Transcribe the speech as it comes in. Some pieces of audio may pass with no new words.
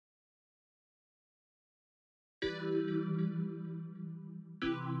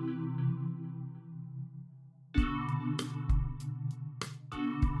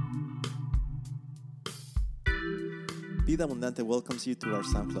Vida Abundante welcomes you to our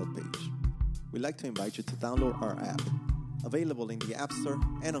SoundCloud page. We'd like to invite you to download our app, available in the App Store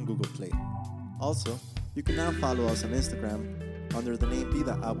and on Google Play. Also, you can now follow us on Instagram under the name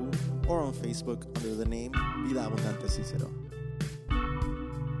Vida Abu or on Facebook under the name Vida Abundante Cicero.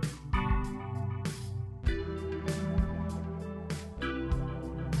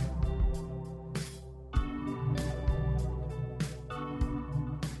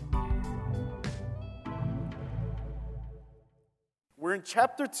 We're in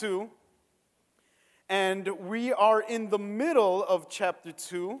chapter 2, and we are in the middle of chapter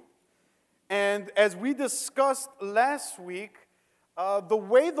 2. And as we discussed last week, the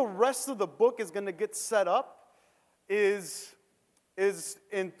way the rest of the book is going to get set up is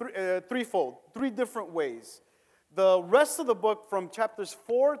in threefold, three different ways. The rest of the book from chapters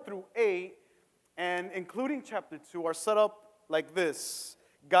 4 through 8, and including chapter 2, are set up like this.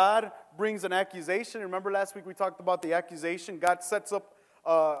 God brings an accusation. Remember last week we talked about the accusation. God sets up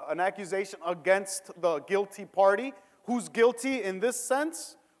an accusation against the guilty party. Who's guilty in this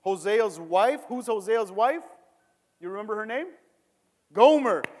sense? Hosea's wife. Who's Hosea's wife? You remember her name?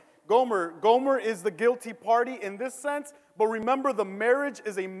 Gomer. Gomer is the guilty party in this sense. But remember, the marriage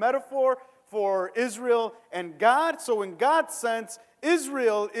is a metaphor for Israel and God. So in God's sense,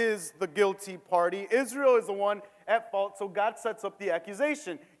 Israel is the guilty party. Israel is the one at fault, so God sets up the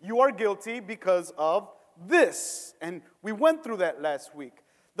accusation. You are guilty because of this. And we went through that last week.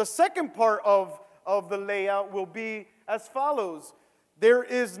 The second part of the layout will be as follows. There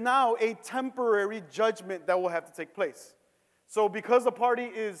is now a temporary judgment that will have to take place. So because the party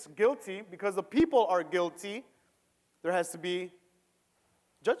is guilty, because the people are guilty, there has to be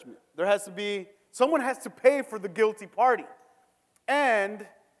judgment. Someone has to pay for the guilty party. And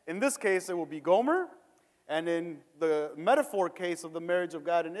in this case, it will be Gomer. And in the metaphor case of the marriage of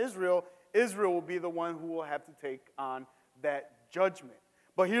God and Israel, Israel will be the one who will have to take on that judgment.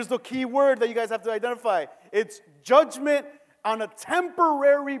 But here's the key word that you guys have to identify. It's judgment on a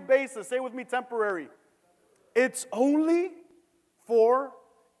temporary basis. Say with me, temporary. It's only for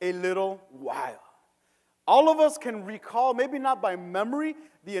a little while. All of us can recall, maybe not by memory,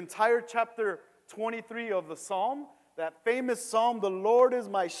 the entire chapter 23 of the Psalm. That famous psalm, the Lord is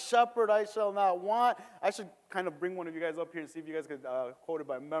my shepherd, I shall not want. I should kind of bring one of you guys up here and see if you guys could quote it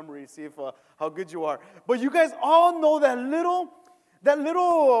by memory, see if how good you are. But you guys all know that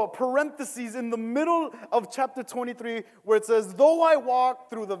little parentheses in the middle of chapter 23 where it says, though I walk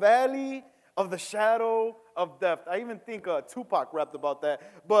through the valley of the shadow of death. I even think Tupac rapped about that.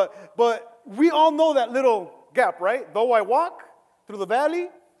 But we all know that little gap, right? Though I walk through the valley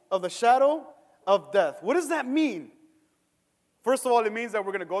of the shadow of death. What does that mean? First of all, it means that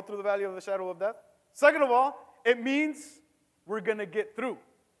we're going to go through the valley of the shadow of death. Second of all, it means we're going to get through.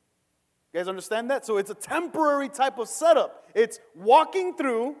 You guys understand that? So it's a temporary type of setup. It's walking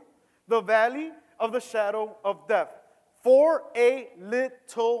through the valley of the shadow of death for a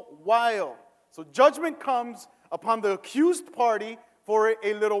little while. So judgment comes upon the accused party for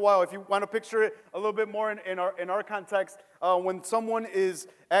a little while. If you want to picture it a little bit more in our context, when someone is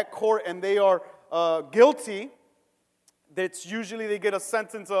at court and they are guilty, that's usually they get a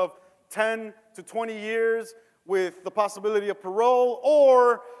sentence of 10 to 20 years with the possibility of parole,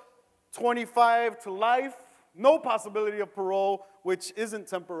 or 25 to life, no possibility of parole, which isn't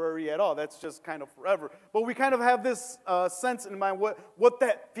temporary at all. That's just kind of forever. But we kind of have this sense in mind what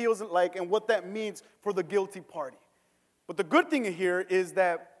that feels like and what that means for the guilty party. But the good thing here is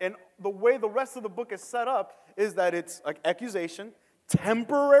that, and the way the rest of the book is set up, is that it's like accusation,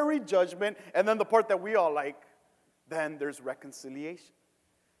 temporary judgment, and then the part that we all like, then there's reconciliation.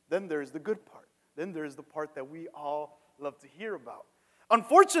 Then there's the good part. Then there's the part that we all love to hear about.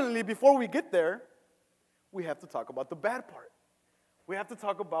 Unfortunately, before we get there, we have to talk about the bad part. We have to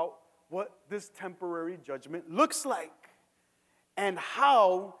talk about what this temporary judgment looks like and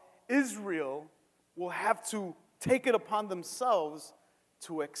how Israel will have to take it upon themselves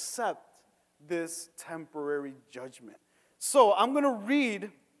to accept this temporary judgment. So I'm going to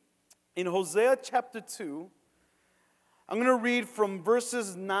read in Hosea chapter 2, I'm going to read from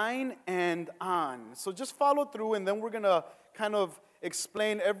verses 9 and on. So just follow through, and then we're going to kind of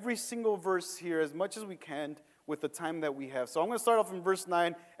explain every single verse here as much as we can with the time that we have. So I'm going to start off in verse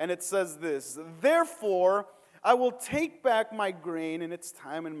 9, and it says this: Therefore, I will take back my grain in its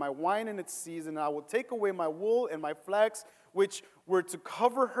time and my wine in its season. I will take away my wool and my flax, which were to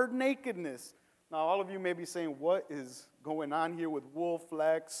cover her nakedness. Now, all of you may be saying, what is going on here with wool,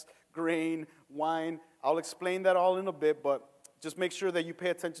 flax, grain, wine? I'll explain that all in a bit, but just make sure that you pay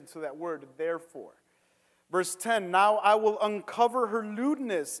attention to that word, therefore. Verse 10, now I will uncover her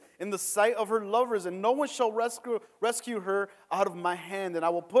lewdness in the sight of her lovers, and no one shall rescue her out of my hand. And I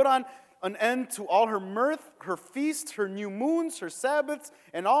will put on an end to all her mirth, her feasts, her new moons, her Sabbaths,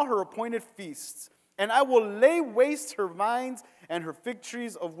 and all her appointed feasts. And I will lay waste her vines and her fig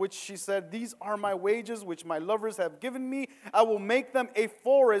trees, of which she said, these are my wages, which my lovers have given me. I will make them a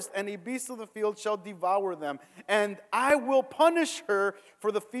forest, and a beast of the field shall devour them. And I will punish her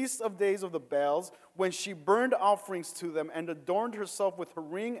for the feast of days of the Baals, when she burned offerings to them, and adorned herself with her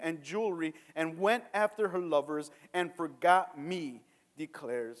ring and jewelry, and went after her lovers, and forgot me,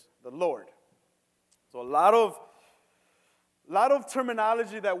 declares the Lord. So a lot of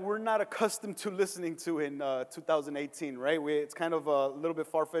terminology that we're not accustomed to listening to in 2018, right? It's kind of a little bit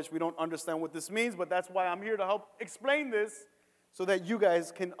far-fetched. We don't understand what this means, but that's why I'm here to help explain this so that you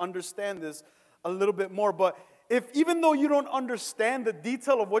guys can understand this a little bit more. But even though you don't understand the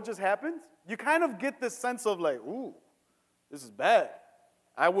detail of what just happened, you kind of get this sense of like, ooh, this is bad.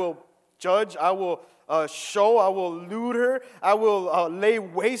 I will judge, I will I will lewd her, I will lay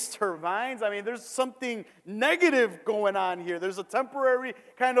waste her vines. I mean, there's something negative going on here. There's a temporary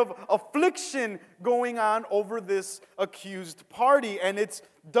kind of affliction going on over this accused party, and it's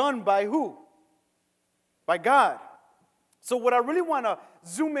done by who? By God. So what I really want to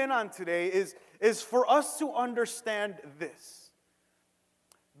zoom in on today is for us to understand this,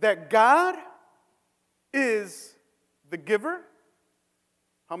 that God is the giver.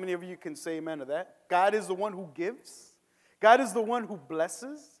 How many of you can say amen to that? God is the one who gives. God is the one who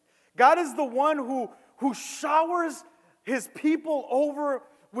blesses. God is the one who showers his people over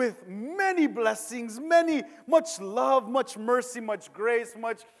with many blessings, much love, much mercy, much grace,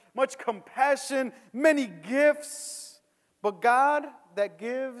 much compassion, many gifts. But God that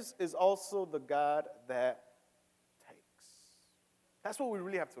gives is also the God that takes. That's what we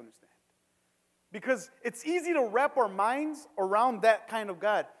really have to understand. Because it's easy to wrap our minds around that kind of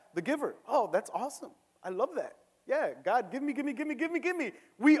God, the giver. Oh, that's awesome. I love that. Yeah, God, give me.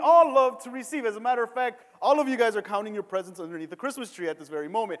 We all love to receive. As a matter of fact, all of you guys are counting your presents underneath the Christmas tree at this very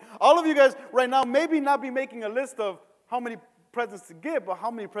moment. All of you guys right now maybe not be making a list of how many presents to give, but how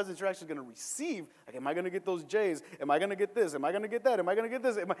many presents you're actually going to receive. Like, am I going to get those J's? Am I going to get this? Am I going to get that? Am I going to get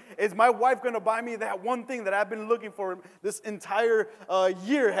this? Is my wife going to buy me that one thing that I've been looking for this entire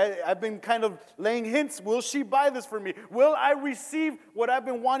year? I've been kind of laying hints. Will she buy this for me? Will I receive what I've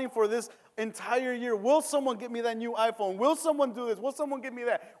been wanting for this entire year? Will someone get me that new iPhone? Will someone do this? Will someone get me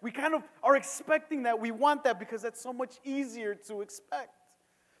that? We kind of are expecting that. We want that because that's so much easier to expect.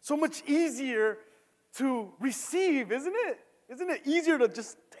 So much easier to receive, isn't it? Isn't it easier to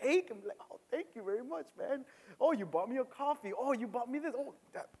just take and be like, oh, thank you very much, man. Oh, you bought me a coffee. Oh, you bought me this. Oh,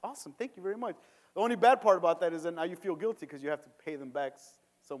 awesome. Thank you very much. The only bad part about that is that now you feel guilty because you have to pay them back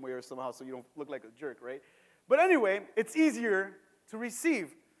some way or somehow so you don't look like a jerk, right? But anyway, it's easier to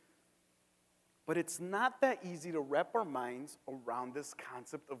receive. But it's not that easy to wrap our minds around this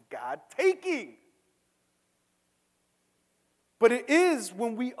concept of God taking. But it is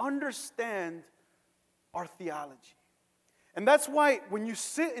when we understand our theology. And that's why when you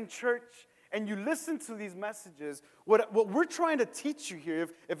sit in church and you listen to these messages, what we're trying to teach you here,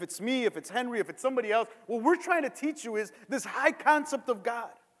 if it's me, if it's Henry, if it's somebody else, what we're trying to teach you is this high concept of God.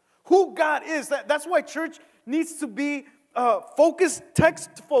 Who God is. That's why church needs to be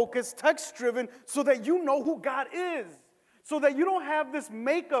text-focused, text-driven, so that you know who God is. So that you don't have this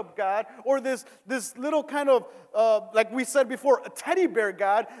makeup God or this little kind of, like we said before, a teddy bear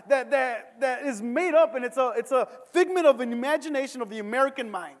God that is made up, and it's a figment of an imagination of the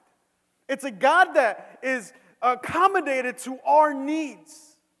American mind. It's a God that is accommodated to our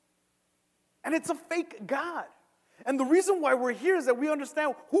needs. And it's a fake God. And the reason why we're here is that we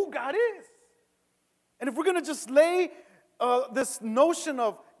understand who God is. And if we're going to just lay this notion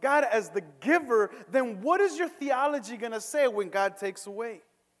of God as the giver, then what is your theology going to say when God takes away?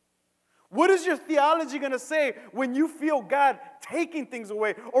 What is your theology going to say when you feel God taking things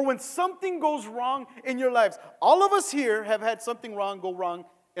away or when something goes wrong in your lives? All of us here have had something go wrong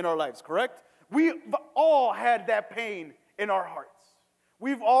in our lives, correct? We've all had that pain in our hearts.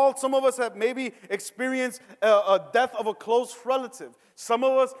 Some of us have maybe experienced a death of a close relative. Some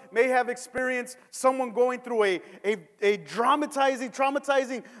of us may have experienced someone going through a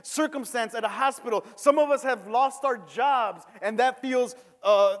traumatizing circumstance at a hospital. Some of us have lost our jobs, and that feels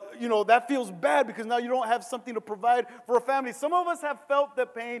bad because now you don't have something to provide for a family. Some of us have felt the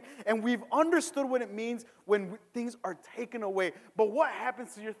pain, and we've understood what it means when things are taken away. But what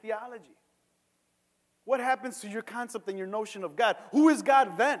happens to your theology? What happens to your concept and your notion of God? Who is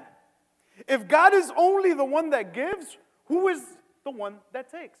God then? If God is only the one that gives, who is the one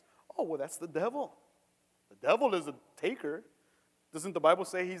that takes? Oh, well, that's the devil. The devil is a taker. Doesn't the Bible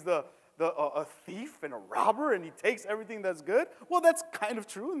say he's a thief and a robber and he takes everything that's good? Well, that's kind of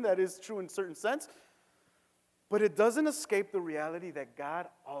true, and that is true in a certain sense. But it doesn't escape the reality that God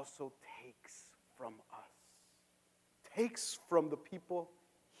also takes from us, takes from the people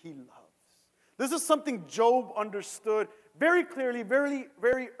he loves. This is something Job understood very clearly, very,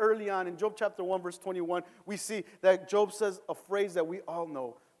 very early on. In Job chapter 1, verse 21, we see that Job says a phrase that we all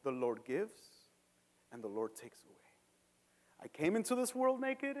know: the Lord gives and the Lord takes away. I came into this world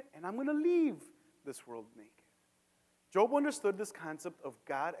naked, and I'm going to leave this world naked. Job understood this concept of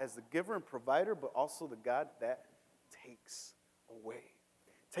God as the giver and provider, but also the God that takes away.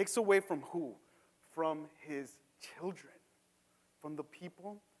 Takes away from who? From his children, from the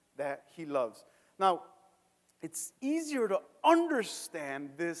people that he loves. Now, it's easier to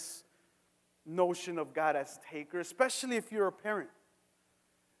understand this notion of God as taker, especially if you're a parent.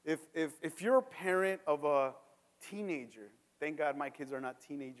 If you're a parent of a teenager, thank God my kids are not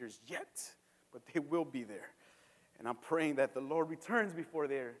teenagers yet, but they will be there. And I'm praying that the Lord returns before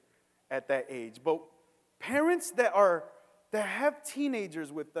they're at that age. But parents that have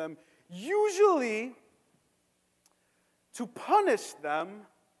teenagers with them, usually to punish them,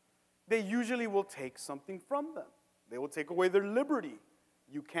 they usually will take something from them. They will take away their liberty.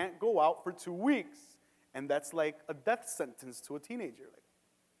 You can't go out for 2 weeks. And that's like a death sentence to a teenager. Like,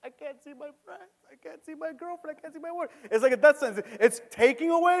 I can't see my friends. I can't see my girlfriend. I can't see my work. It's like a death sentence. It's taking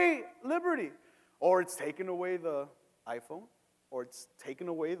away liberty. Or it's taking away the iPhone. Or it's taking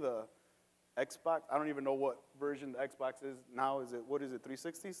away the Xbox. I don't even know what version the Xbox is now. What is it,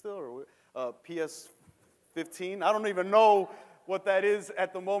 360 still? Or PS15? I don't even know what that is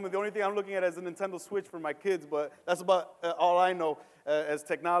at the moment. The only thing I'm looking at is a Nintendo Switch for my kids, but that's about all I know as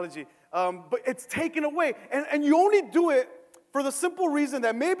technology. But it's taken away. And you only do it for the simple reason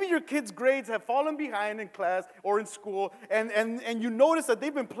that maybe your kids' grades have fallen behind in class or in school, and you notice that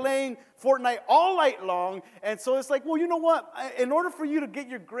they've been playing Fortnite all night long, and so it's like, well, you know what? In order for you to get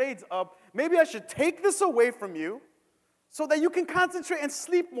your grades up, maybe I should take this away from you so that you can concentrate and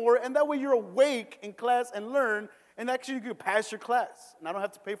sleep more, and that way you're awake in class and learn, and actually you can pass your class, and I don't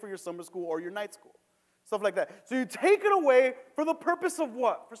have to pay for your summer school or your night school, stuff like that. So you take it away for the purpose of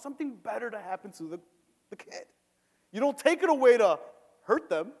what? For something better to happen to the kid. You don't take it away to hurt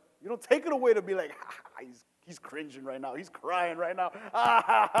them. You don't take it away to be like, he's cringing right now. He's crying right now.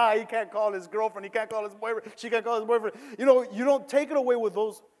 He can't call his girlfriend. He can't call his boyfriend. She can't call his boyfriend. You know, you don't take it away with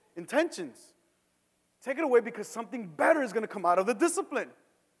those intentions. Take it away because something better is going to come out of the discipline.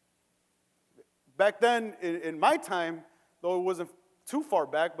 Back then, in my time, though it wasn't too far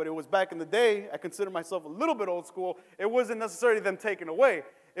back, but it was back in the day, I consider myself a little bit old school, it wasn't necessarily them taking away.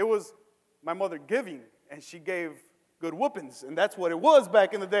 It was my mother giving, and she gave good whoopings, and that's what it was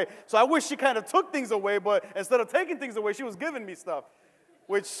back in the day. So I wish she kind of took things away, but instead of taking things away, she was giving me stuff,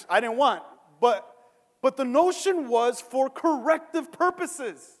 which I didn't want. But the notion was for corrective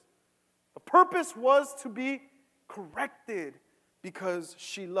purposes. The purpose was to be corrected because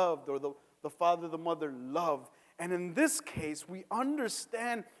she loved, or the father, the mother loved. And in this case, we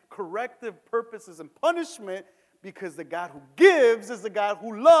understand corrective purposes and punishment because the God who gives is the God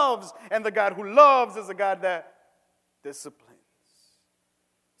who loves, and the God who loves is the God that disciplines.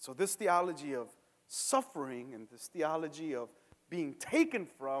 So this theology of suffering and this theology of being taken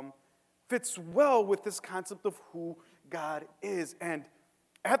from fits well with this concept of who God is. And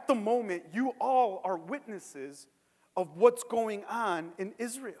at the moment, you all are witnesses of what's going on in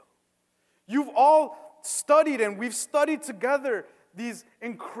Israel. You've all studied, and we've studied together this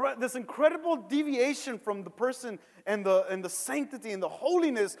incredible deviation from the person and the sanctity and the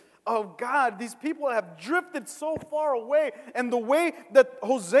holiness of God. These people have drifted so far away, and the way that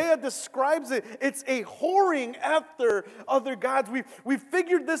Hosea describes it, it's a whoring after other gods. We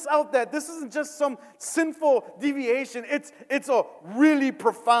figured this out, that this isn't just some sinful deviation. It's a really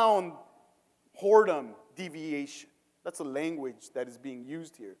profound whoredom deviation. That's a language that is being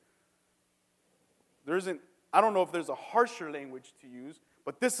used here. I don't know if there's a harsher language to use,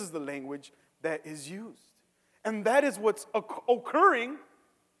 but this is the language that is used. And that is what's occurring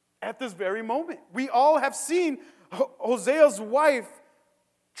at this very moment. We all have seen Hosea's wife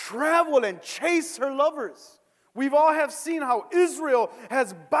travel and chase her lovers. We've all have seen how Israel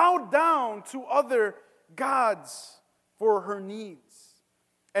has bowed down to other gods for her needs.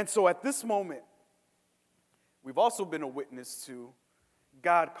 And so at this moment, we've also been a witness to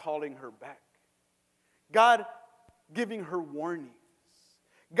God calling her back. God giving her warnings.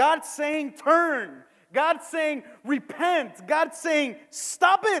 God saying, turn. God saying, repent. God saying,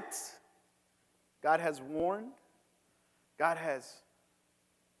 stop it. God has warned. God has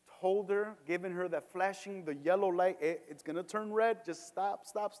told her, given her that flashing, the yellow light, it's going to turn red. Just stop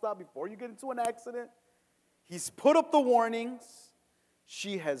before you get into an accident. He's put up the warnings.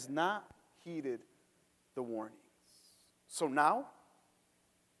 She has not heeded the warnings. So now,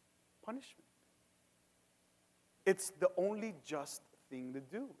 punishment. It's the only just thing to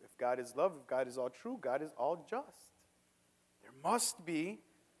do. If God is love, if God is all true, God is all just. There must be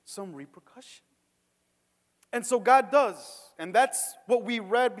some repercussion. And so God does. And that's what we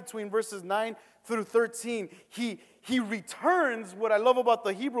read between verses 9 through 13. He returns. What I love about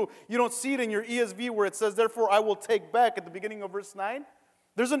the Hebrew, you don't see it in your ESV where it says, therefore I will take back at the beginning of verse 9.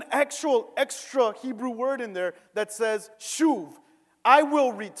 There's an actual extra Hebrew word in there that says, shuv. I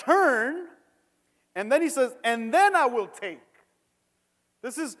will return. And then he says, and then I will take.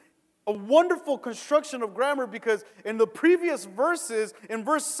 This is a wonderful construction of grammar because in the previous verses, in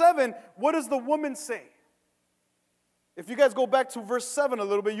verse 7, what does the woman say? If you guys go back to verse 7 a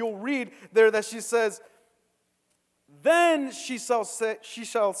little bit, you'll read there that she says, then she shall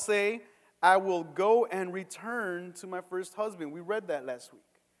say, I will go and return to my first husband. We read that last week.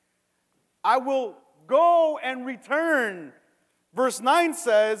 I will go and return. Verse 9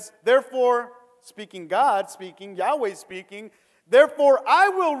 says, therefore, Yahweh speaking, therefore I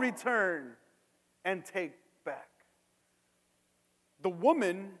will return and take back. The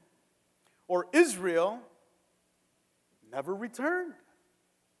woman, or Israel, never returned.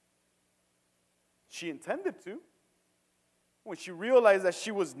 She intended to. When she realized that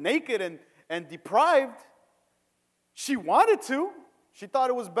she was naked and deprived, she wanted to. She thought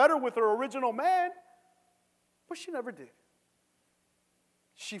it was better with her original man, but she never did.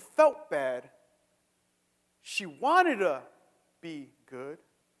 She felt bad. She wanted to be good.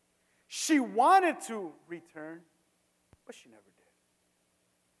 She wanted to return, but she never did.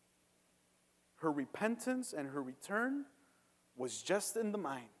 Her repentance and her return was just in the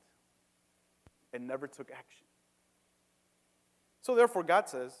mind and never took action. So therefore God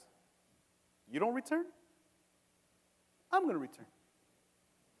says, you don't return? I'm going to return.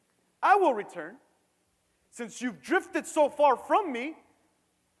 I will return. Since you've drifted so far from me,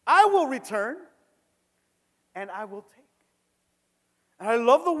 I will return and I will take. And I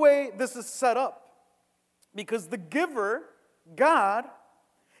love the way this is set up because the giver, God,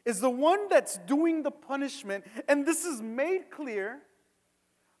 is the one that's doing the punishment. And this is made clear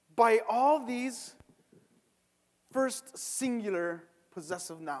by all these first singular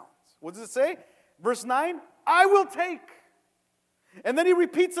possessive nouns. What does it say? Verse 9, I will take. And then he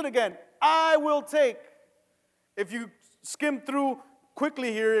repeats it again, I will take. If you skim through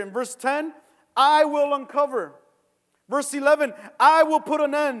quickly here in verse 10, I will uncover. Verse 11, I will put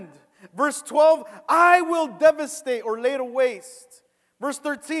an end. Verse 12, I will devastate or lay to waste. Verse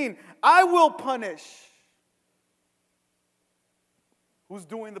 13, I will punish. Who's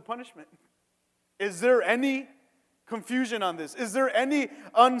doing the punishment? Is there any confusion on this? Is there any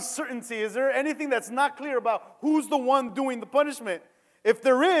uncertainty? Is there anything that's not clear about who's the one doing the punishment? If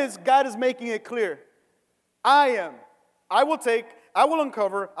there is, God is making it clear. I am. I will take, I will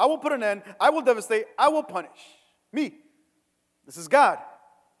uncover, I will put an end, I will devastate, I will punish. Me. This is God.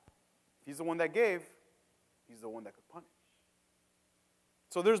 He's the one that gave. He's the one that could punish.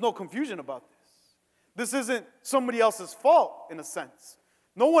 So there's no confusion about this. This isn't somebody else's fault, in a sense.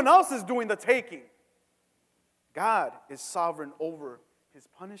 No one else is doing the taking. God is sovereign over his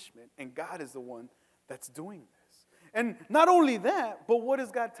punishment, and God is the one that's doing this. And not only that, but what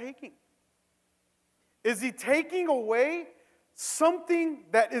is God taking? Is he taking away something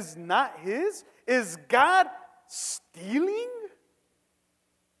that is not his? Is God stealing?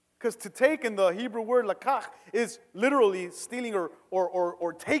 Because to take in the Hebrew word lakach is literally stealing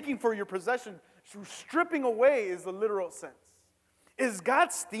or taking for your possession. Stripping away is the literal sense. Is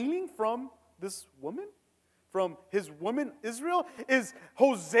God stealing from this woman? From his woman Israel? Is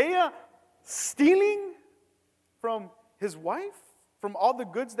Hosea stealing from his wife? From all the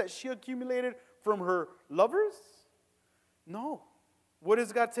goods that she accumulated from her lovers? No. What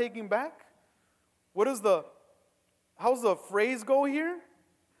is God taking back? How's the phrase go here?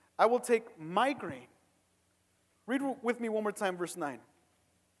 I will take my grain. Read with me one more time, verse 9.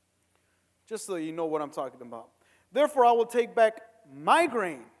 Just so you know what I'm talking about. Therefore, I will take back my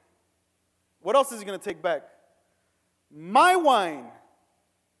grain. What else is he going to take back? My wine.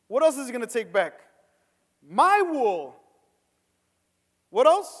 What else is he going to take back? My wool. What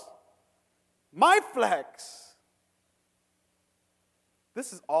else? My flax.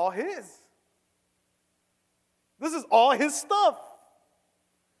 This is all his. This is all his stuff.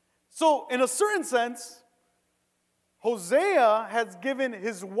 So, in a certain sense, Hosea has given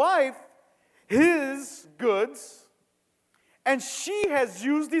his wife his goods, And she has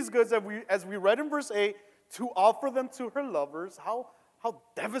used these goods, as we read in verse 8, to offer them to her lovers. How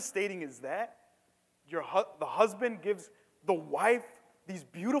devastating is that? The husband gives the wife these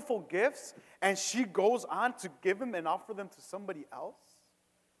beautiful gifts, and she goes on to give them and offer them to somebody else.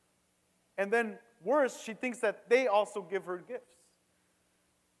 And then worse, she thinks that they also give her gifts.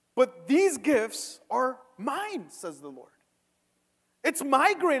 But these gifts are mine, says the Lord. It's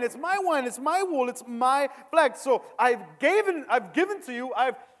my grain, it's my wine, it's my wool, it's my flax. So I've given to you,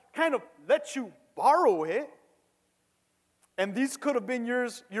 I've kind of let you borrow it. And these could have been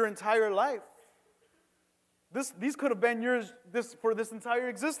yours your entire life. These could have been yours for this entire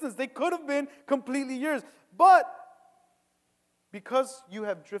existence. They could have been completely yours. But because you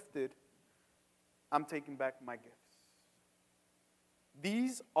have drifted, I'm taking back my gifts.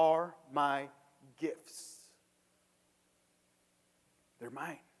 These are my gifts. They're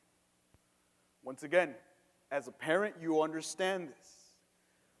mine. Once again, as a parent, you understand this.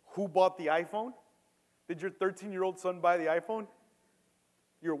 Who bought the iPhone? Did your 13-year-old son buy the iPhone?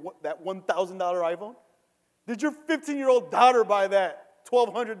 That $1,000 iPhone? Did your 15-year-old daughter buy that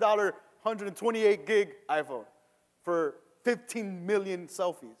 $1,200, 128 gig iPhone for 15 million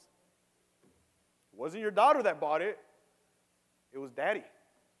selfies? It wasn't your daughter that bought it. It was daddy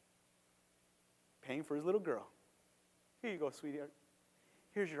paying for his little girl. Here you go, sweetheart.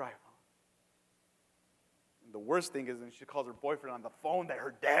 Here's your iPhone. And the worst thing is when she calls her boyfriend on the phone that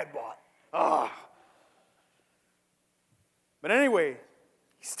her dad bought. Ah. But anyway,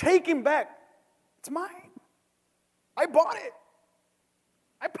 he's taking back. It's mine. I bought it.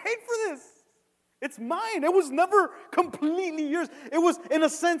 I paid for this. It's mine. It was never completely yours. It was, in a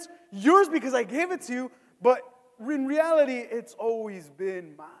sense, yours because I gave it to you, but in reality, it's always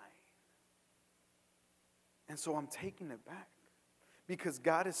been mine. And so I'm taking it back because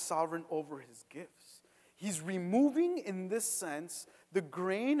God is sovereign over his gifts. He's removing, in this sense, the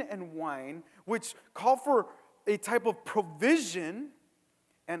grain and wine, which call for a type of provision,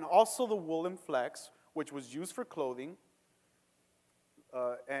 and also the wool and flax, which was used for clothing,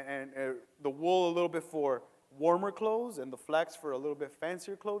 and the wool a little bit for warmer clothes, and the flax for a little bit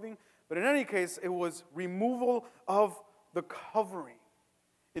fancier clothing. But in any case, it was removal of the covering.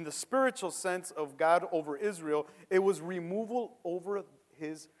 In the spiritual sense of God over Israel, it was removal over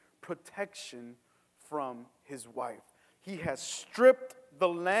his protection from his wife. He has stripped the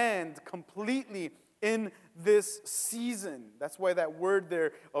land completely in this season. That's why that word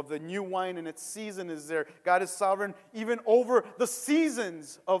there of the new wine in its season is there. God is sovereign even over the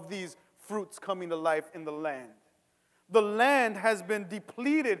seasons of these fruits coming to life in the land. The land has been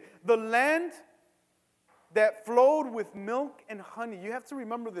depleted. The land that flowed with milk and honey. You have to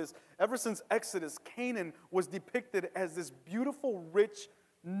remember this. Ever since Exodus, Canaan was depicted as this beautiful, rich,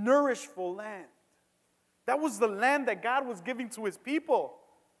 nourishful land. That was the land that God was giving to his people.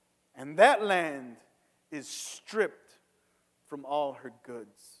 And that land is stripped from all her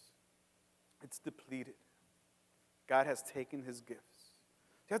goods. It's depleted. God has taken his gifts.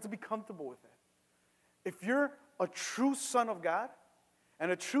 You have to be comfortable with that. If you're a true son of God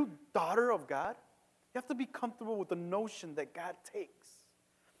and a true daughter of God, you have to be comfortable with the notion that God takes.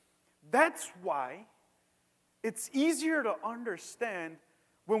 That's why it's easier to understand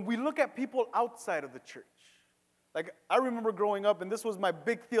when we look at people outside of the church. Like, I remember growing up, and this was my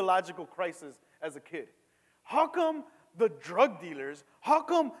big theological crisis as a kid. How come the drug dealers, how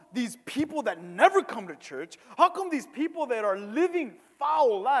come these people that never come to church, how come these people that are living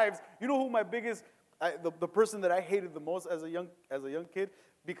foul lives, you know who my biggest, the person that I hated the most as a young kid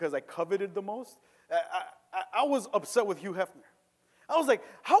because I coveted the most? I was upset with Hugh Hefner. I was like,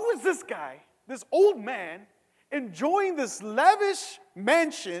 how is this guy, this old man, enjoying this lavish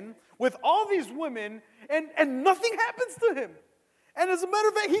mansion with all these women and nothing happens to him? And as a matter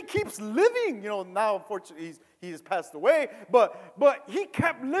of fact, he keeps living. You know, now unfortunately he has passed away, but he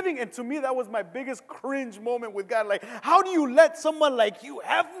kept living. And to me, that was my biggest cringe moment with God. Like, how do you let someone like Hugh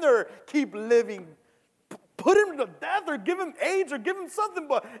Hefner keep living? Put him to death or give him AIDS or give him something.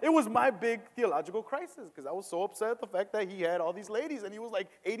 But it was my big theological crisis because I was so upset at the fact that he had all these ladies and he was like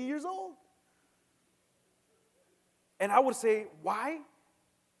 80 years old. And I would say, why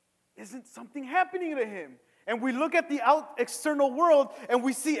isn't something happening to him? And we look at the external world and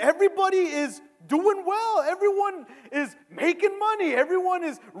we see everybody is doing well. Everyone is making money. Everyone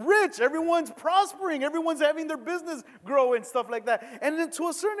is rich. Everyone's prospering. Everyone's having their business grow and stuff like that. And then to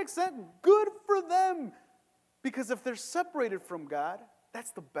a certain extent, good for them. Because if they're separated from God,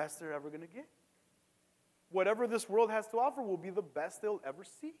 that's the best they're ever going to get. Whatever this world has to offer will be the best they'll ever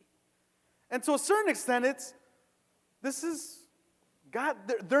see. And to a certain extent, this is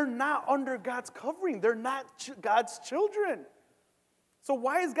they're not under God's covering. They're not God's children. So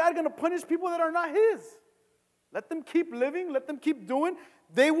why is God going to punish people that are not His? Let them keep living. Let them keep doing.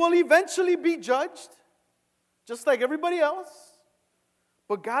 They will eventually be judged, just like everybody else.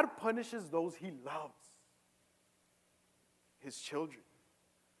 But God punishes those He loves, His children.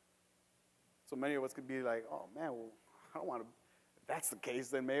 So many of us could be like, oh man, well, I don't want to. If that's the case,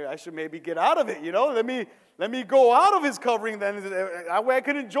 then maybe I should get out of it, Let me go out of His covering, then that way I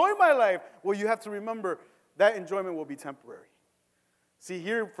can enjoy my life. Well, you have to remember that enjoyment will be temporary. See,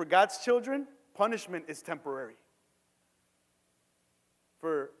 here for God's children, punishment is temporary.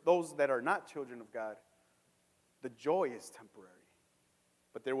 For those that are not children of God, the joy is temporary.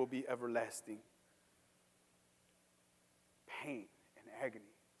 But there will be everlasting pain and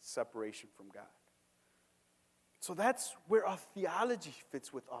agony, separation from God. So that's where our theology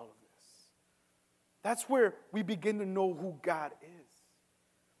fits with all of this. That's where we begin to know who God is.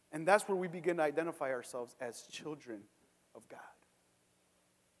 And that's where we begin to identify ourselves as children of God.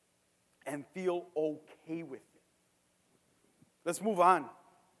 And feel okay with it. Let's move on.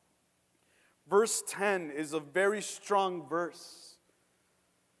 Verse 10 is a very strong verse.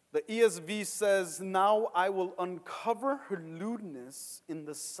 The ESV says, "Now I will uncover her lewdness in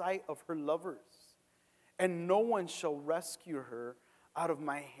the sight of her lovers, and no one shall rescue her out of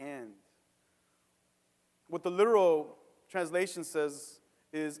my hand." What the literal translation says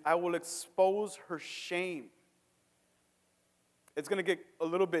is, "I will expose her shame." It's going to get a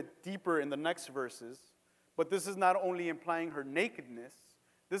little bit deeper in the next verses, but this is not only implying her nakedness,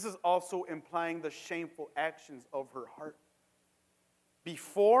 this is also implying the shameful actions of her heart.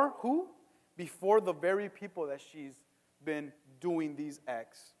 Before who? Before the very people that she's been doing these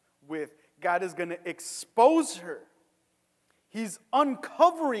acts with. God is going to expose her. He's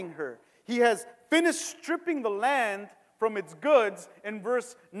uncovering her. He has finished stripping the land from its goods in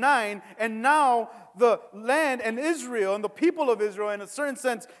verse 9, and now the land and Israel and the people of Israel, in a certain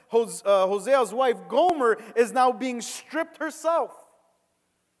sense, Hosea's wife Gomer, is now being stripped herself.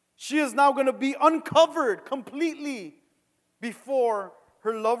 She is now going to be uncovered completely before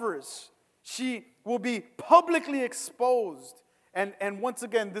her lovers. She will be publicly exposed. And once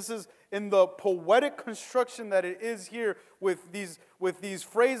again, this is in the poetic construction that it is here with these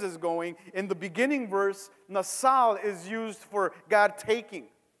phrases going. In the beginning verse, nasal is used for God taking.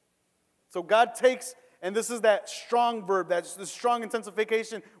 So God takes, and this is that strong verb, that's the strong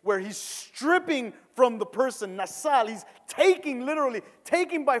intensification where He's stripping from the person, nasal. He's taking, literally,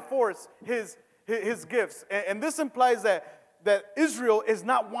 taking by force his gifts. And this implies that Israel is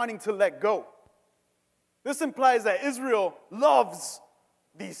not wanting to let go. This implies that Israel loves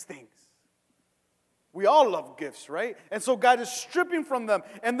these things. We all love gifts, right? And so God is stripping from them.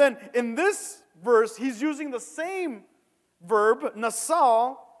 And then in this verse, He's using the same verb,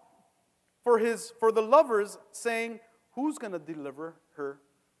 nasal, for the lovers, saying, who's going to deliver her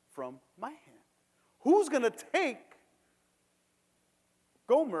from my hand? Who's going to take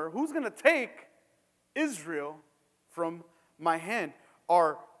Gomer? Who's going to take Israel from my hand?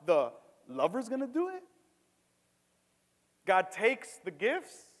 Are the lovers going to do it? God takes the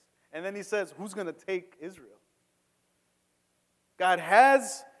gifts, and then He says, who's going to take Israel? God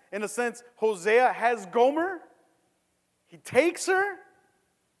has, in a sense, Hosea has Gomer. He takes her,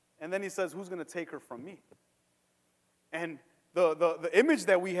 and then He says, who's going to take her from me? And the image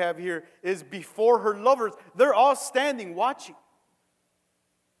that we have here is before her lovers. They're all standing, watching.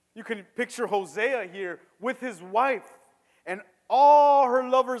 You can picture Hosea here with his wife, and all her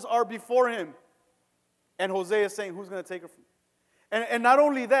lovers are before him. And Hosea is saying, who's going to take her from me? And not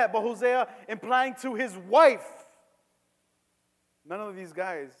only that, but Hosea implying to his wife, none of these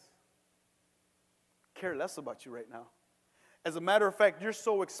guys care less about you right now. As a matter of fact, you're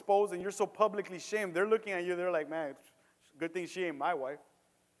so exposed and you're so publicly shamed. They're looking at you, they're like, man, good thing she ain't my wife.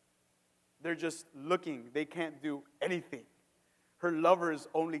 They're just looking. They can't do anything. Her lovers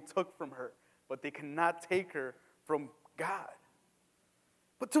only took from her, but they cannot take her from God.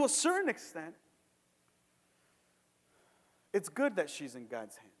 But to a certain extent, it's good that she's in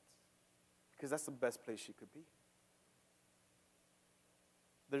God's hands, because that's the best place she could be.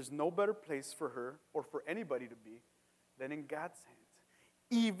 There's no better place for her or for anybody to be than in God's hands,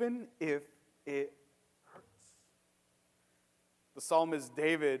 even if it hurts. The psalmist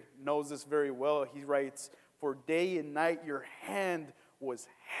David knows this very well. He writes, "For day and night your hand was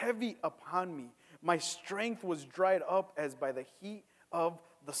heavy upon me. My strength was dried up as by the heat of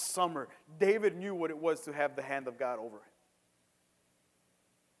the summer." David knew what it was to have the hand of God over him.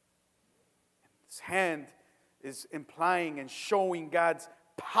 His hand is implying and showing God's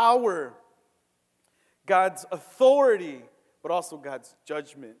power, God's authority but also God's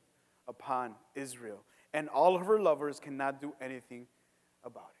judgment upon Israel. And all of her lovers cannot do anything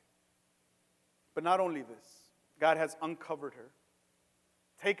about it. But not only this, God has uncovered her,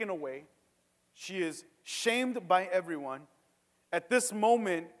 taken away. She is shamed by everyone. At this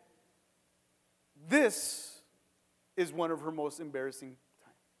moment, this is one of her most embarrassing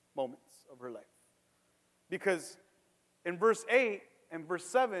moments of her life. Because in verse 8 and verse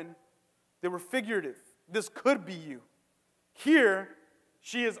 7, they were figurative. This could be you. Here,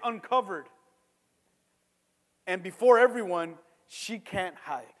 she is uncovered. And before everyone, she can't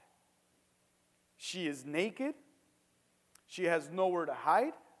hide. She is naked. She has nowhere to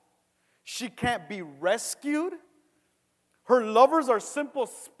hide. She can't be rescued. Her lovers are simple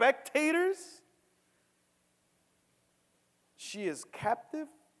spectators. She is captive,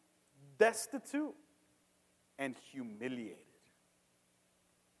 destitute, and humiliated.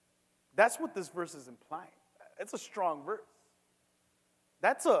 That's what this verse is implying. It's a strong verse.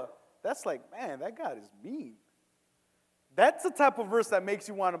 That's like, man, that God is mean. That's the type of verse that makes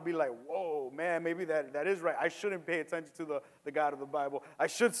you want to be like, whoa, man, maybe that is right. I shouldn't pay attention to the God of the Bible. I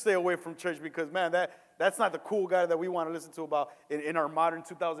should stay away from church because, man, that's not the cool guy that we want to listen to about in our modern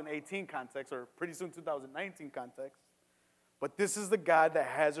 2018 context or pretty soon 2019 context. But this is the God that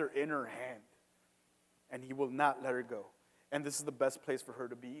has her in her hand, and he will not let her go. And this is the best place for her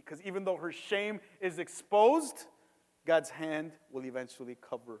to be, because even though her shame is exposed, God's hand will eventually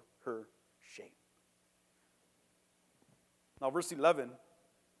cover her shame. Now, verse 11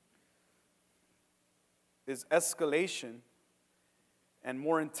 is escalation, and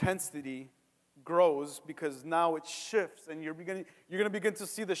more intensity grows because now it shifts, and you're going to begin to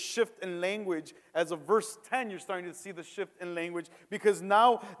see the shift in language. As of verse 10, you're starting to see the shift in language because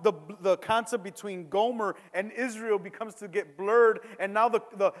now the concept between Gomer and Israel becomes to get blurred, and now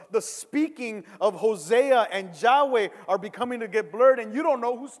the speaking of Hosea and Yahweh are becoming to get blurred, and you don't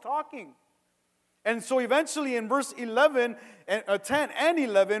know who's talking. And so eventually in verse 10 and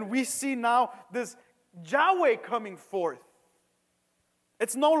 11, we see now this Yahweh coming forth.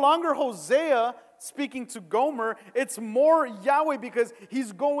 It's no longer Hosea speaking to Gomer. It's more Yahweh because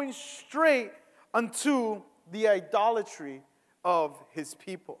he's going straight unto the idolatry of his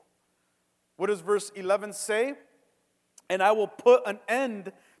people. What does verse 11 say? And I will put an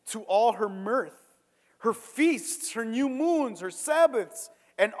end to all her mirth, her feasts, her new moons, her Sabbaths,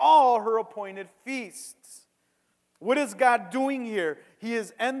 and all her appointed feasts. What is God doing here? He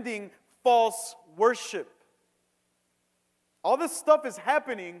is ending false worship. All this stuff is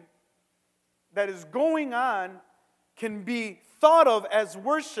happening that is going on can be thought of as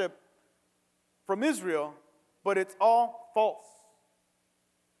worship from Israel, but it's all false.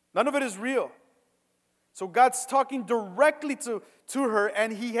 None of it is real. So God's talking directly to her,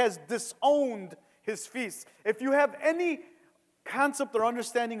 and he has disowned his feasts. If you have any concept or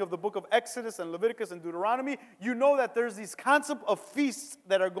understanding of the book of Exodus and Leviticus and Deuteronomy, you know that there's these concepts of feasts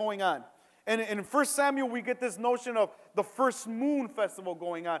that are going on. And in 1 Samuel, we get this notion of the first moon festival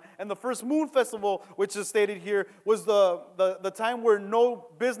going on. And the first moon festival, which is stated here, was the time where no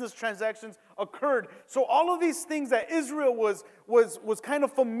business transactions occurred. So all of these things that Israel was kind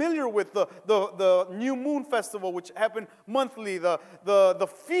of familiar with, the new moon festival, which happened monthly, the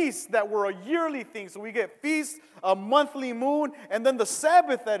feasts that were a yearly thing. So we get feasts, a monthly moon, and then the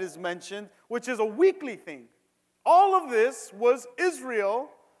Sabbath that is mentioned, which is a weekly thing. All of this was Israel,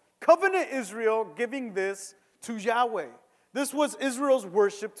 covenant Israel, giving this to Yahweh. This was Israel's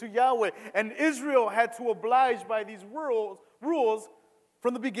worship to Yahweh. And Israel had to oblige by these rules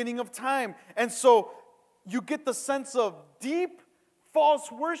from the beginning of time. And so you get the sense of deep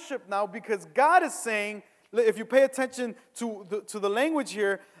false worship now, because God is saying, if you pay attention to the language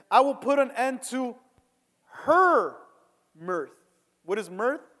here, I will put an end to her mirth. What is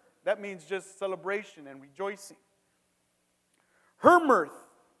mirth? That means just celebration and rejoicing. Her mirth.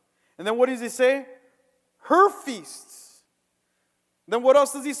 And then what does he say? Her feasts. Then what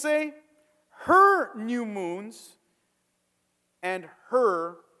else does he say? Her new moons and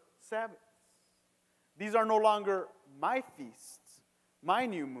her Sabbaths. These are no longer my feasts, my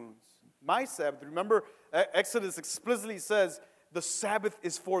new moons, my Sabbath. Remember, Exodus explicitly says the Sabbath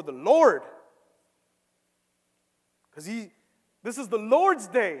is for the Lord. Because this is the Lord's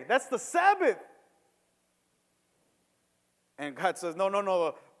day. That's the Sabbath. And God says,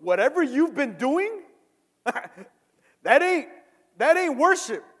 no. Whatever you've been doing, that ain't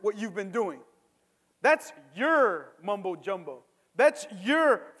worship, what you've been doing. That's your mumbo jumbo. That's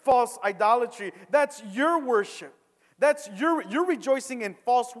your false idolatry. That's your worship. You're rejoicing in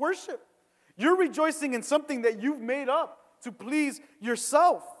false worship. You're rejoicing in something that you've made up to please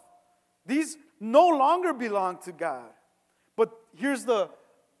yourself. These no longer belong to God. But here's the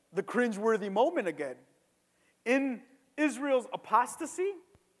cringeworthy moment again. In Israel's apostasy,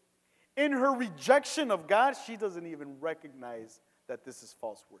 in her rejection of God, she doesn't even recognize that this is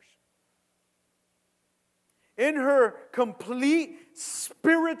false worship. In her complete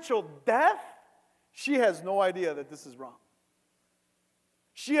spiritual death, she has no idea that this is wrong.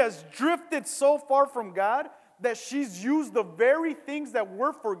 She has drifted so far from God that she's used the very things that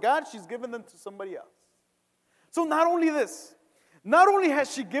were for God, she's given them to somebody else. So not only this, not only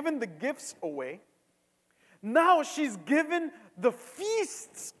has she given the gifts away, now she's given the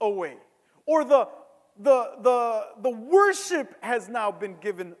feasts away. Or the worship has now been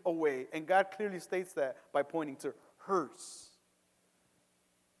given away. And God clearly states that by pointing to hers.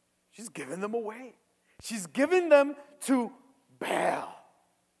 She's given them away. She's given them to Baal.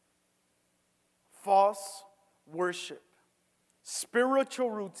 False worship. Spiritual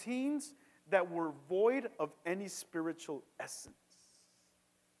routines that were void of any spiritual essence.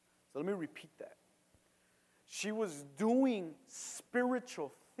 So let me repeat that. She was doing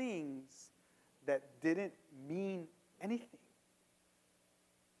spiritual things that didn't mean anything.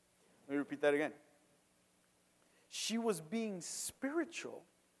 Let me repeat that again. She was being spiritual,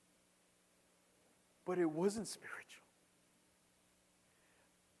 but it wasn't spiritual.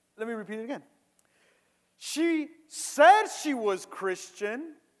 Let me repeat it again. She said she was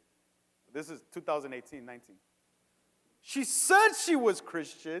Christian. This is 2018-19. She said she was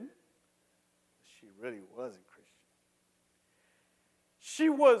Christian. She really wasn't Christian. She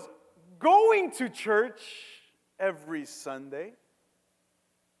was going to church every Sunday,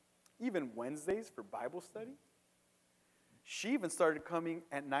 even Wednesdays for Bible study. She even started coming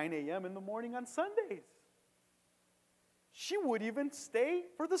at 9 a.m. in the morning on Sundays. She would even stay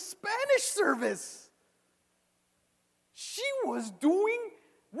for the Spanish service. She was doing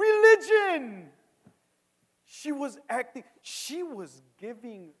religion. She was acting, she was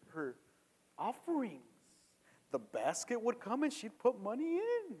giving her offerings. The basket would come and she'd put money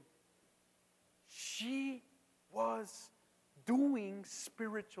in. She was doing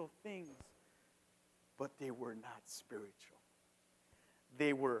spiritual things, but they were not spiritual.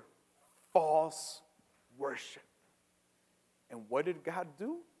 They were false worship. And what did God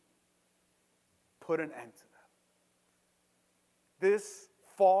do? Put an end to that. This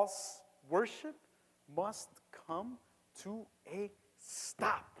false worship must come to a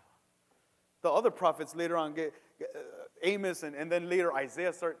stop. The other prophets later on, Amos and then later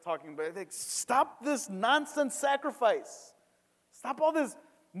Isaiah start talking about it. Stop this nonsense sacrifice. Stop all this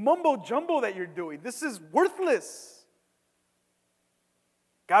mumbo jumbo that you're doing. This is worthless.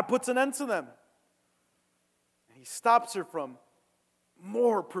 God puts an end to them. And he stops her from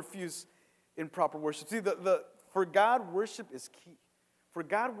more profuse improper worship. See, for God, worship is key. For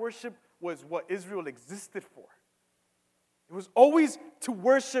God, worship was what Israel existed for. It was always to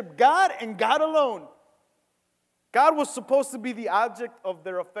worship God and God alone. God was supposed to be the object of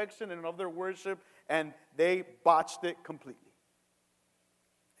their affection and of their worship, and they botched it completely.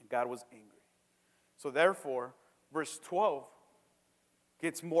 And God was angry. So therefore, verse 12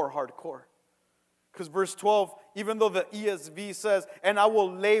 gets more hardcore. Because verse 12, even though the ESV says, and I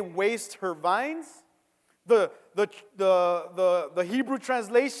will lay waste her vines, the Hebrew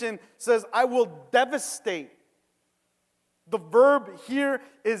translation says, I will devastate. The verb here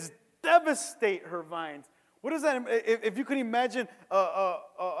is devastate her vines. What is that? If you could imagine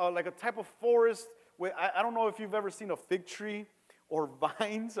like a type of forest, where I don't know if you've ever seen a fig tree or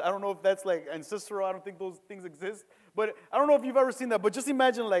vines. I don't know if that's like ancestral. I don't think those things exist. But I don't know if you've ever seen that. But just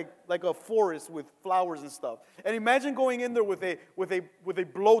imagine like a forest with flowers and stuff. And imagine going in there with a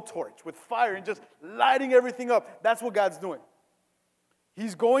blowtorch, with fire, and just lighting everything up. That's what God's doing.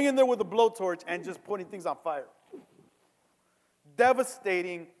 He's going in there with a blowtorch and just putting things on fire.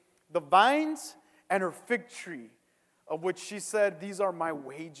 Devastating the vines and her fig tree, of which she said, these are my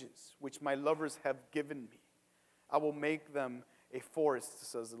wages, which my lovers have given me. I will make them a forest,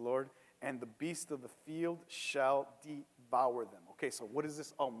 says the Lord, and the beasts of the field shall devour them. Okay, so what does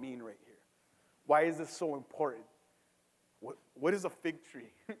this all mean right here? Why is this so important? What is a fig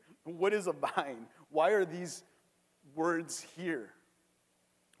tree? What is a vine? Why are these words here?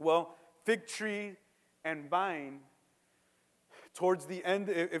 Well, fig tree and vine, towards the end,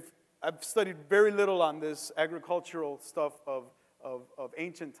 if I've studied very little on this agricultural stuff of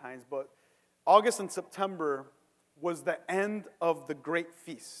ancient times, but August and September was the end of the great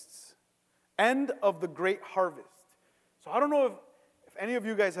feasts, end of the great harvest. So I don't know if any of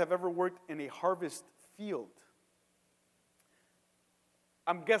you guys have ever worked in a harvest field.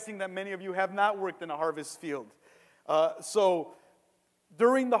 I'm guessing that many of you have not worked in a harvest field. So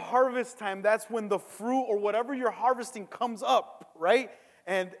during the harvest time, that's when the fruit or whatever you're harvesting comes up, right?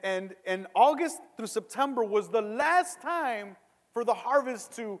 And August through September was the last time for the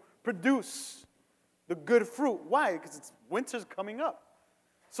harvest to produce the good fruit. Why? Because winter's coming up.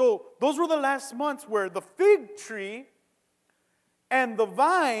 So those were the last months where the fig tree and the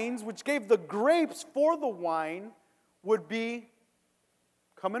vines, which gave the grapes for the wine, would be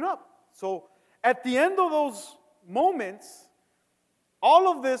coming up. So at the end of those moments,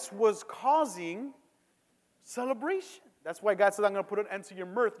 all of this was causing celebration. That's why God said, I'm going to put an end to your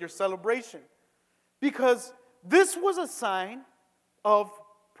mirth, your celebration. Because this was a sign of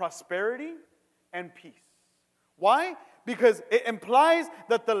prosperity and peace. Why? Because it implies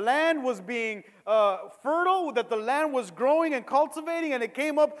that the land was being fertile, that the land was growing and cultivating, and it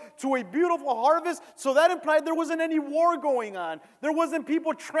came up to a beautiful harvest. So that implied there wasn't any war going on. There wasn't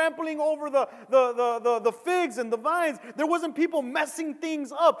people trampling over the figs and the vines. There wasn't people messing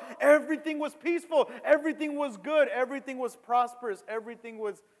things up. Everything was peaceful. Everything was good. Everything was prosperous. Everything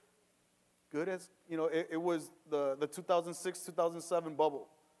was good as, it was the 2006-2007 bubble.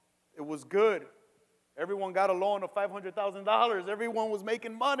 It was good. Everyone got a loan of $500,000. Everyone was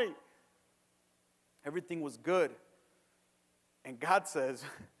making money. Everything was good. And God says,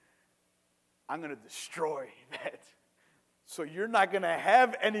 I'm going to destroy that. So you're not going to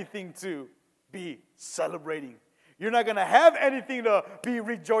have anything to be celebrating. You're not going to have anything to be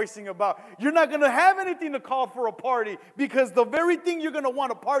rejoicing about. You're not going to have anything to call for a party, because the very thing you're going to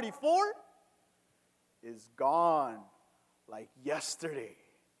want a party for is gone like yesterday.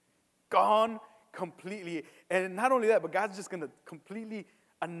 Gone completely. And not only that, but God's just going to completely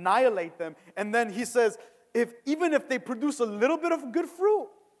annihilate them. And then he says, even if they produce a little bit of good fruit,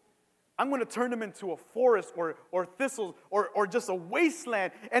 I'm going to turn them into a forest or thistles or just a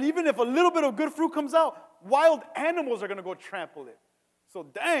wasteland. And even if a little bit of good fruit comes out, wild animals are going to go trample it. So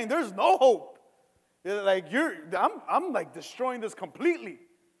dang, there's no hope. I'm like destroying this completely.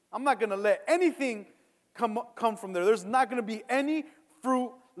 I'm not going to let anything come from there. There's not going to be any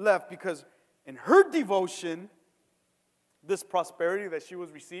fruit left, because in her devotion, this prosperity that she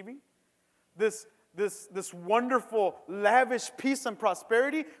was receiving, this wonderful, lavish peace and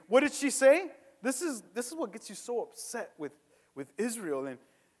prosperity, what did she say? This is what gets you so upset with Israel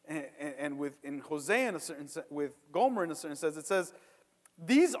and with in Hosea in a certain with Gomer in a certain sense. It says,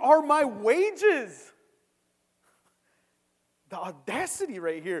 "These are my wages." The audacity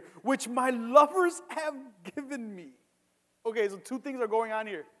right here, which my lovers have given me. Okay, so two things are going on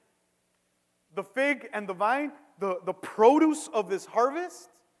here. The fig and the vine, the produce of this harvest,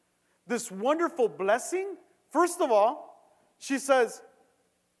 this wonderful blessing. First of all, she says,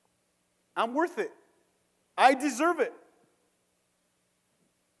 I'm worth it. I deserve it.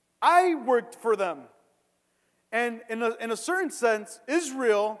 I worked for them. And in a certain sense,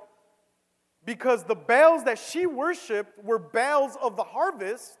 Israel, because the Baals that she worshipped were Baals of the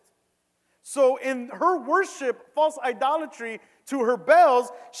harvest, so in her worship, false idolatry to her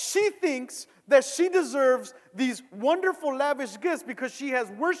Baals, she thinks that she deserves these wonderful, lavish gifts because she has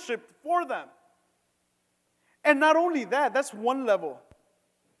worshiped for them. And not only that, that's one level.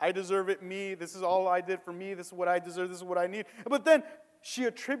 I deserve it, me, this is all I did for me, this is what I deserve, this is what I need. But then she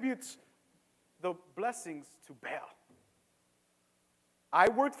attributes the blessings to Baal. I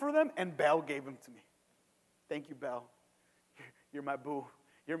worked for them, and Baal gave them to me. Thank you, Baal. You're my boo.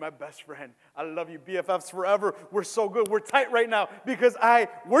 You're my best friend. I love you. BFFs forever. We're so good. We're tight right now because I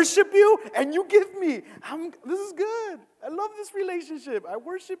worship you and you give me. This is good. I love this relationship. I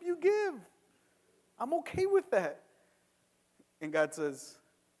worship, you give. I'm okay with that. And God says,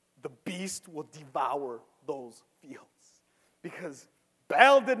 the beast will devour those fields because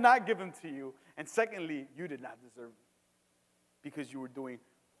Baal did not give them to you. And secondly, you did not deserve them because you were doing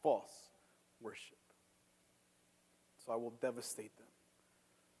false worship. So I will devastate them.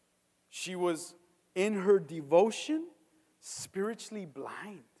 She was, in her devotion, spiritually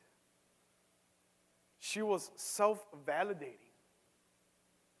blind. She was self-validating.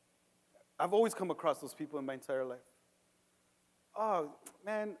 I've always come across those people in my entire life. Oh,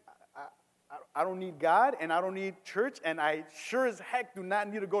 man, I don't need God, and I don't need church, and I sure as heck do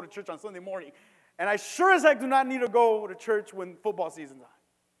not need to go to church on Sunday morning. And I sure as heck do not need to go to church when football season's on.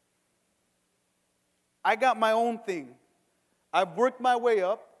 I got my own thing. I've worked my way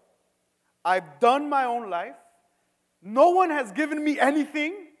up. I've done my own life. No one has given me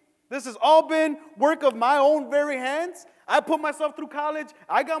anything. This has all been work of my own very hands. I put myself through college.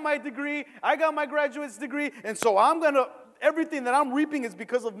 I got my degree. I got my graduate's degree. And so everything that I'm reaping is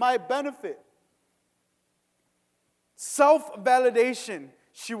because of my benefit. Self-validation.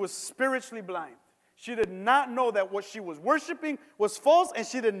 She was spiritually blind. She did not know that what she was worshiping was false, and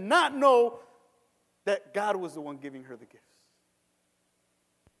she did not know that God was the one giving her the gifts.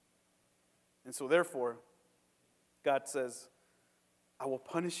 And so therefore, God says, I will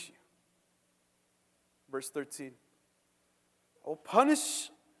punish you. Verse 13. I will punish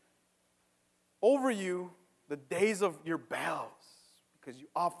over you the days of your Baals, because you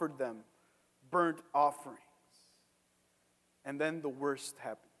offered them burnt offerings. And then the worst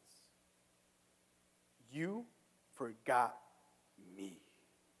happens. You forgot me.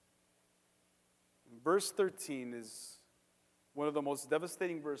 Verse 13 is one of the most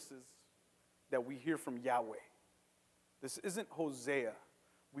devastating verses that we hear from Yahweh. This isn't Hosea.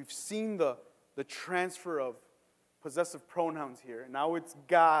 We've seen the transfer of possessive pronouns here. Now it's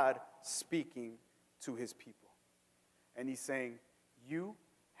God speaking to his people. And he's saying, you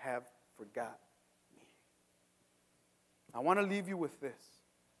have forgot me. I want to leave you with this.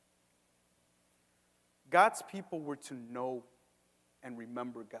 God's people were to know and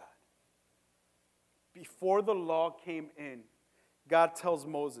remember God. Before the law came in, God tells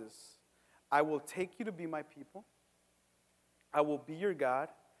Moses, I will take you to be my people. I will be your God,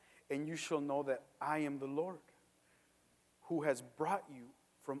 and you shall know that I am the Lord, who has brought you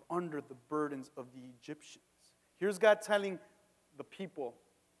from under the burdens of the Egyptians. Here's God telling the people,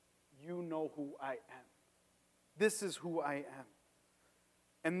 you know who I am. This is who I am.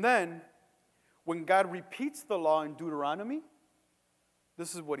 And then, when God repeats the law in Deuteronomy,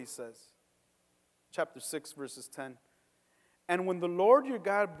 this is what he says. Chapter 6, verses 10. And when the Lord your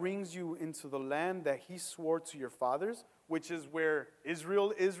God brings you into the land that he swore to your fathers, which is where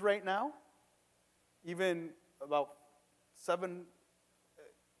Israel is right now, even about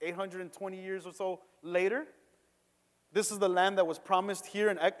 820 years or so later, this is the land that was promised here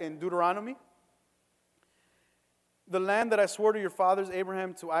in Deuteronomy. The land that I swore to your fathers,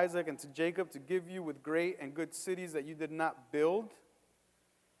 Abraham, to Isaac, and to Jacob, to give you with great and good cities that you did not build,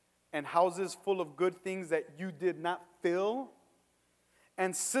 and houses full of good things that you did not fill,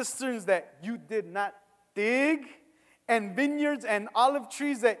 and cisterns that you did not dig, and vineyards and olive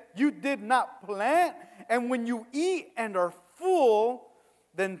trees that you did not plant. And when you eat and are full,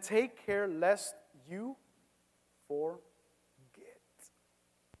 then take care lest you forget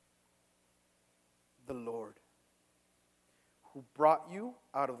the Lord, who brought you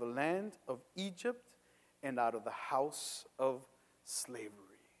out of the land of Egypt and out of the house of slavery.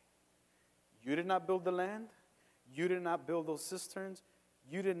 You did not build the land. You did not build those cisterns.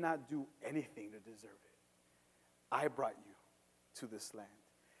 You did not do anything to deserve it. I brought you to this land.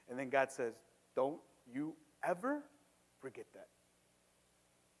 And then God says, don't you ever forget that.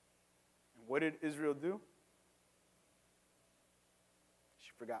 And what did Israel do?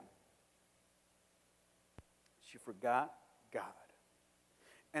 She forgot. She forgot God.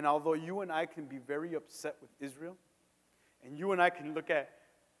 And although you and I can be very upset with Israel, and you and I can look at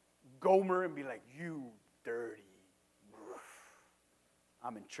Gomer and be like, you dirty.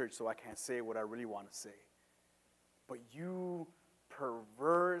 I'm in church, so I can't say what I really want to say. But you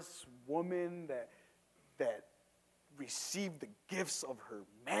perverse woman that received the gifts of her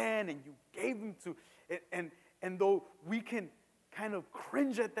man and you gave them to, and though we can kind of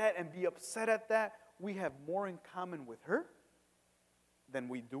cringe at that and be upset at that, we have more in common with her than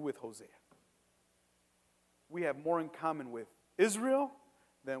we do with Hosea. We have more in common with Israel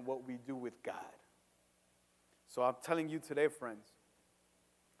than what we do with God. So I'm telling you today, friends,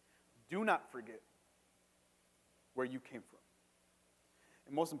 do not forget where you came from.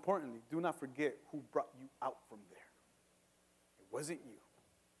 And most importantly, do not forget who brought you out from there. It wasn't you.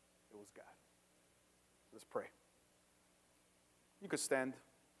 It was God. Let's pray. You could stand.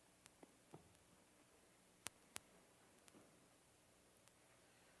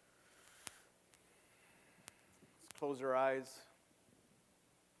 Let's close your eyes.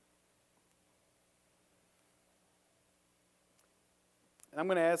 And I'm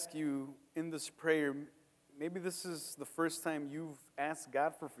going to ask you in this prayer, maybe this is the first time you've asked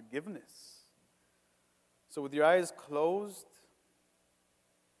God for forgiveness. So with your eyes closed,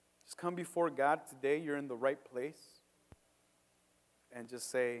 just come before God today. You're in the right place. And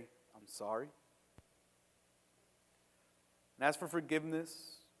just say, I'm sorry. And ask for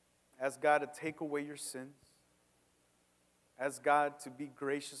forgiveness. Ask God to take away your sins. Ask God to be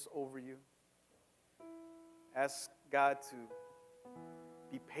gracious over you. Ask God to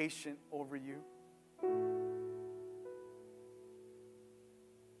be patient over you.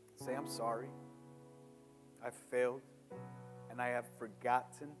 Say, I'm sorry. I've failed and I have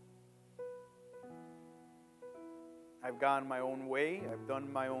forgotten. I've gone my own way. I've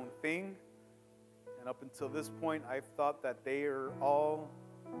done my own thing. And up until this point, I've thought that they are all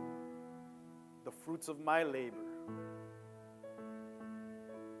the the fruits of my labor.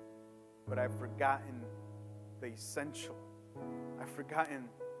 But I've forgotten the essential. I've forgotten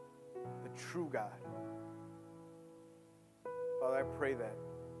the true God. Father, I pray that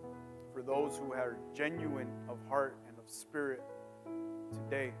for those who are genuine of heart and of spirit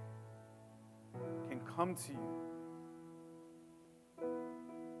today can come to you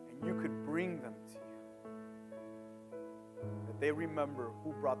and you could bring them to you. That they remember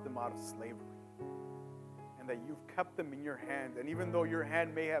who brought them out of slavery and that you've kept them in your hand. And even though your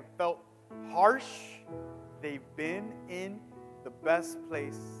hand may have felt harsh, they've been in the best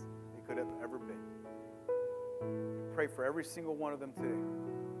place they could have ever been. I pray for every single one of them today.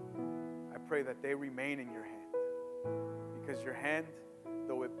 I pray that they remain in your hand. Because your hand,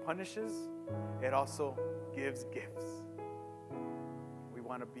 though it punishes, it also gives gifts. We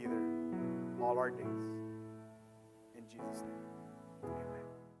want to be there all our days. In Jesus' name.